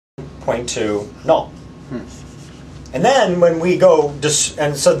point to null. And then when we go,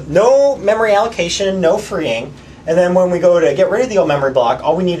 and so no memory allocation, no freeing, and then when we go to get rid of the old memory block,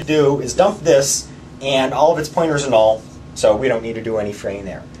 all we need to do is dump this, and all of its pointers are null, so we don't need to do any freeing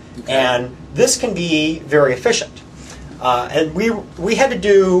there. Okay. And this can be very efficient. And we had to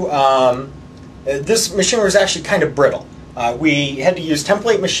do, this machinery was actually kind of brittle. We had to use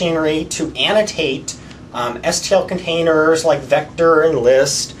template machinery to annotate STL containers like vector and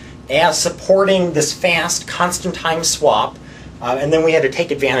list as supporting this fast constant time swap, and then we had to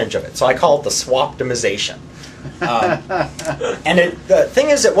take advantage of it. So I call it the swaptimization. And the thing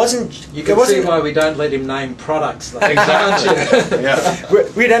is, it wasn't. You can see why we don't let him name products. Though. Exactly.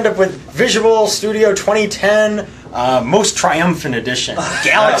 Yeah. We'd end up with Visual Studio 2010 Most Triumphant Edition,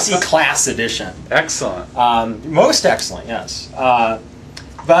 Galaxy Class Edition. Excellent. Most excellent, yes.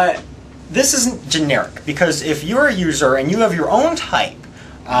 But this isn't generic, because if you're a user and you have your own type,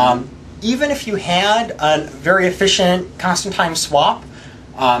 even if you had a very efficient constant time swap,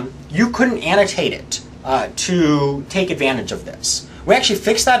 you couldn't annotate it to take advantage of this. We actually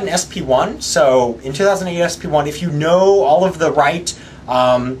fixed that in SP1. So in 2008 SP1, if you know all of the right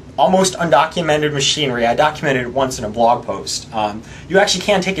almost undocumented machinery, I documented it once in a blog post, you actually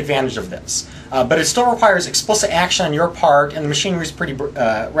can take advantage of this. But it still requires explicit action on your part, and the machinery is pretty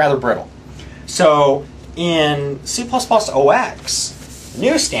rather brittle. So in C++ OX,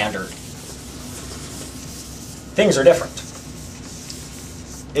 new standard, things are different.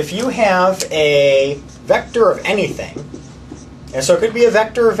 If you have a vector of anything, and so it could be a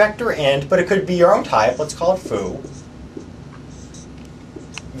vector int, but it could be your own type, let's call it foo,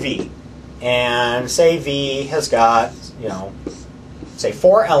 v. And say v has got, you know, say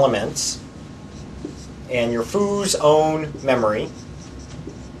 4 elements, and your foo's own memory.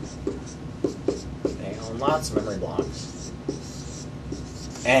 They own lots of memory blocks.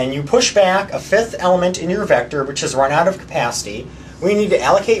 And you push back a 5th element in your vector, which has run out of capacity. We need to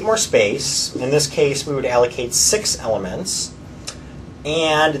allocate more space. In this case, we would allocate 6 elements.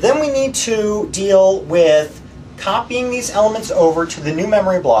 And then we need to deal with copying these elements over to the new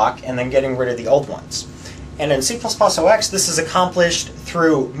memory block and then getting rid of the old ones. And in C++ OX, this is accomplished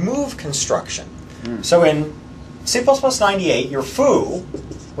through move construction. So in C++ 98, your foo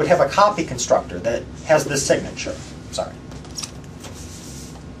would have a copy constructor that has this signature. Sorry.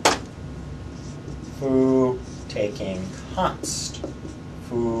 Foo taking const.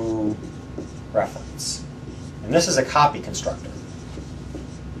 Foo reference. And this is a copy constructor.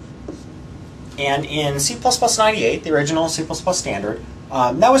 And in C++ 98, the original C++ standard,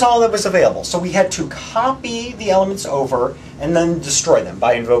 that was all that was available. So we had to copy the elements over and then destroy them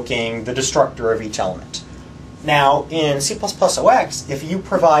by invoking the destructor of each element. Now, in C++ OX, if you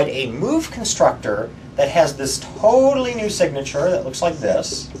provide a move constructor that has this totally new signature that looks like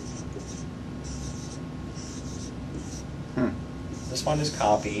this, this one is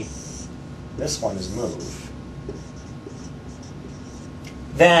copy, this one is move,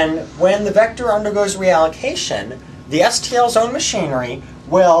 then when the vector undergoes reallocation, the STL's own machinery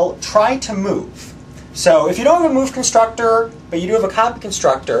will try to move. So if you don't have a move constructor, but you do have a copy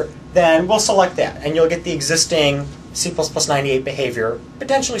constructor, then we'll select that, and you'll get the existing C++ 98 behavior,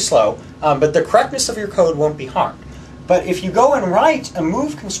 potentially slow, but the correctness of your code won't be harmed. But if you go and write a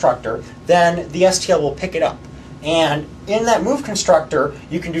move constructor, then the STL will pick it up. And in that move constructor,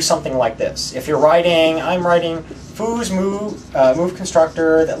 you can do something like this. If you're writing, I'm writing foo's move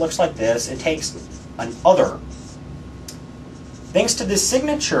constructor that looks like this. It takes an other. Thanks to this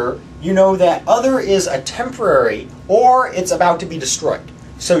signature, you know that other is a temporary, or it's about to be destroyed.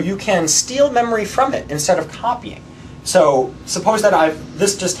 So you can steal memory from it instead of copying. So suppose that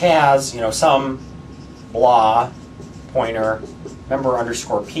this just has, you know, some blah pointer member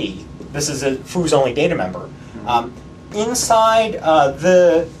underscore p. This is a foo's only data member. Inside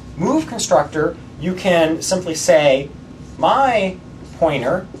the move constructor, you can simply say, my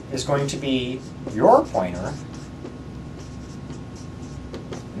pointer is going to be your pointer.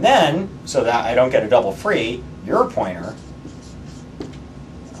 And then, so that I don't get a double free, your pointer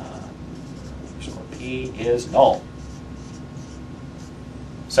underscore p is null.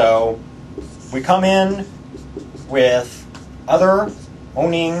 So we come in with other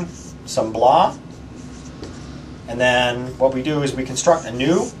owning some blah. And then what we do is we construct a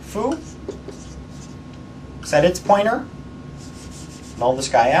new foo, set its pointer, null this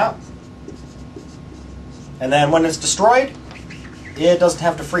guy out. And then when it's destroyed, it doesn't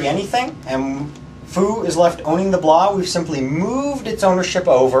have to free anything, and foo is left owning the blah. We've simply moved its ownership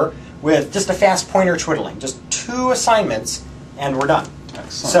over with just a fast pointer twiddling, just 2 assignments, and we're done.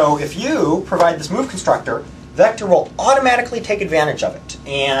 Excellent. So if you provide this move constructor, vector will automatically take advantage of it,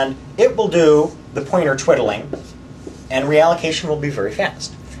 and it will do the pointer twiddling, and reallocation will be very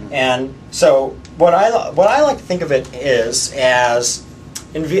fast. And so what I like to think of it is as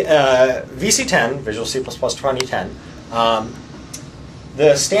in VC10, Visual C++ 2010,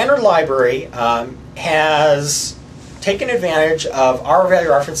 the standard library has taken advantage of rvalue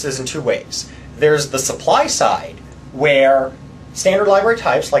references in two ways. There's the supply side, where standard library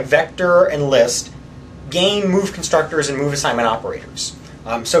types like vector and list gain move constructors and move assignment operators.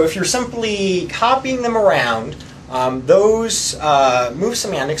 So if you're simply copying them around, those move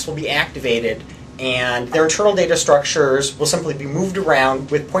semantics will be activated, and their internal data structures will simply be moved around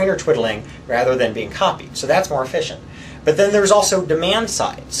with pointer twiddling rather than being copied. So that's more efficient. But then there's also demand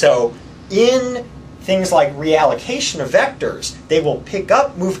side. So in things like reallocation of vectors, they will pick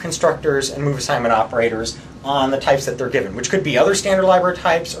up move constructors and move assignment operators on the types that they're given, which could be other standard library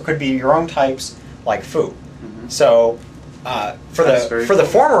types or could be your own types like foo. So for the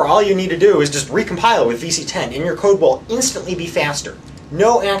former, all you need to do is just recompile it with VC10, and your code will instantly be faster.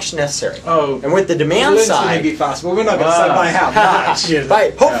 No action necessary. Oh, and with the demand side, instantly be faster. Well, we're not going to say by how much.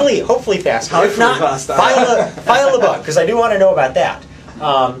 Right, hopefully faster. Hopefully if not, faster. file a bug, because I do want to know about that.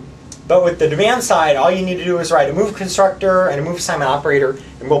 But with the demand side, all you need to do is write a move constructor and a move assignment operator,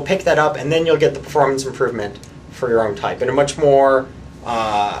 and we'll pick that up, and then you'll get the performance improvement for your own type in a much more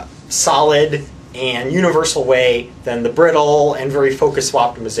solid and universal way than the brittle and very focused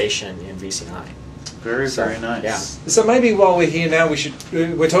optimization in VC9. Very nice. Yeah. So maybe while we're here now,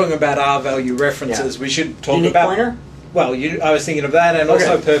 we're talking about rvalue references. Yeah. We should talk Unique about pointer? Well, I was thinking of that, and Okay.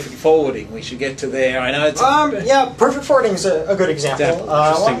 also perfect forwarding. We should get to there. I know it's yeah, perfect forwarding is a good example.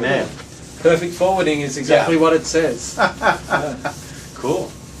 Interesting name. perfect forwarding is exactly what it says.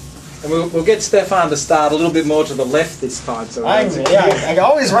 Cool. And we'll get Stephan to start a little bit more to the left this time. So I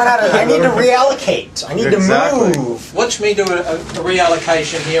always run out of. I need to reallocate. I need Exactly. to move. watch me do a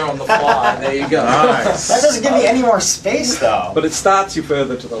reallocation here on the fly. There you go. Nice. That doesn't give me any more space, though. But it starts you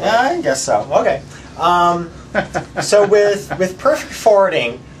further to the left. Yeah, I guess so. Okay. So with perfect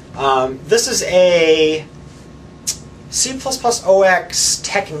forwarding, this is a C++ OX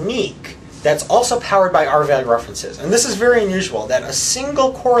technique that's also powered by rvalue references. And this is very unusual, that a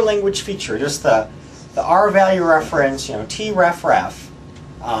single core language feature, just the rvalue reference, trefref,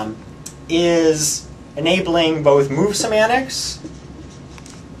 is enabling both move semantics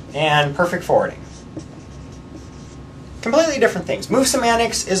and perfect forwarding. Completely different things. Move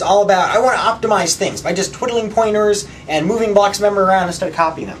semantics is all about, I want to optimize things by just twiddling pointers and moving blocks of memory around instead of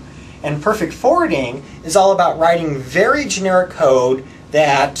copying them. And perfect forwarding is all about writing very generic code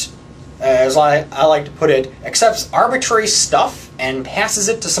that, as I like to put it, accepts arbitrary stuff and passes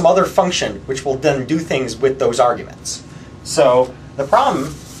it to some other function, which will then do things with those arguments. So the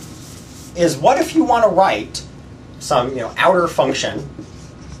problem is, what if you want to write some outer function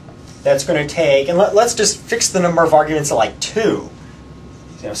that's going to take, and let's just fix the number of arguments to like 2.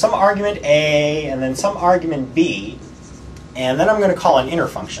 So some argument A and then some argument B, and then I'm going to call an inner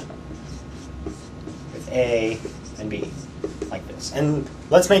function with A and B, like this. And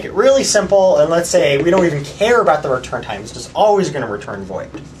let's make it really simple, and let's say we don't even care about the return time. It's just always going to return void.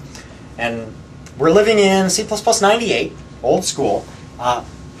 And we're living in C++ 98, old school.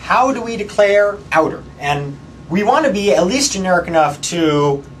 How do we declare outer? And we want to be at least generic enough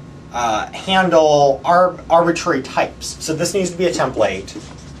to handle arbitrary types. So this needs to be a template.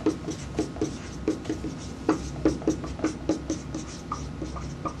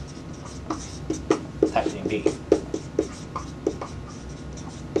 Type name B.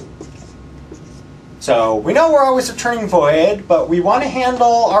 So we know we're always returning void, but we want to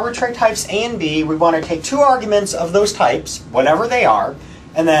handle arbitrary types A and B. We want to take 2 arguments of those types, whatever they are,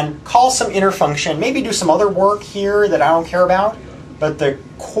 and then call some inner function, maybe do some other work here that I don't care about, but the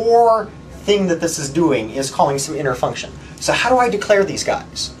core thing that this is doing is calling some inner function. So how do I declare these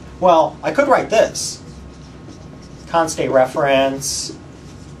guys? Well, I could write this. Const A reference,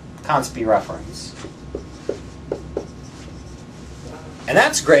 const B reference. And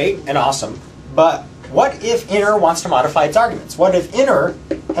that's great and awesome, but what if inner wants to modify its arguments? What if inner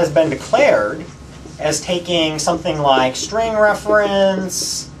has been declared as taking something like string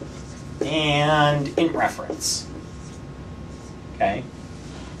reference and int reference? Okay.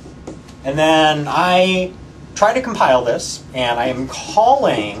 And then I try to compile this, and I am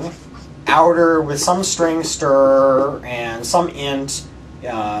calling outer with some string stir and some int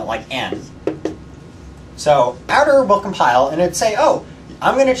like n. So outer will compile, and it'd say, oh,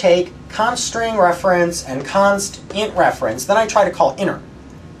 I'm going to take const string reference and const int reference. Then I try to call inner.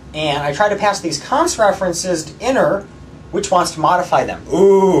 And I try to pass these const references to inner, which wants to modify them.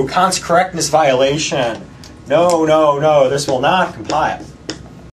 Ooh, const correctness violation. No, no, no, this will not compile.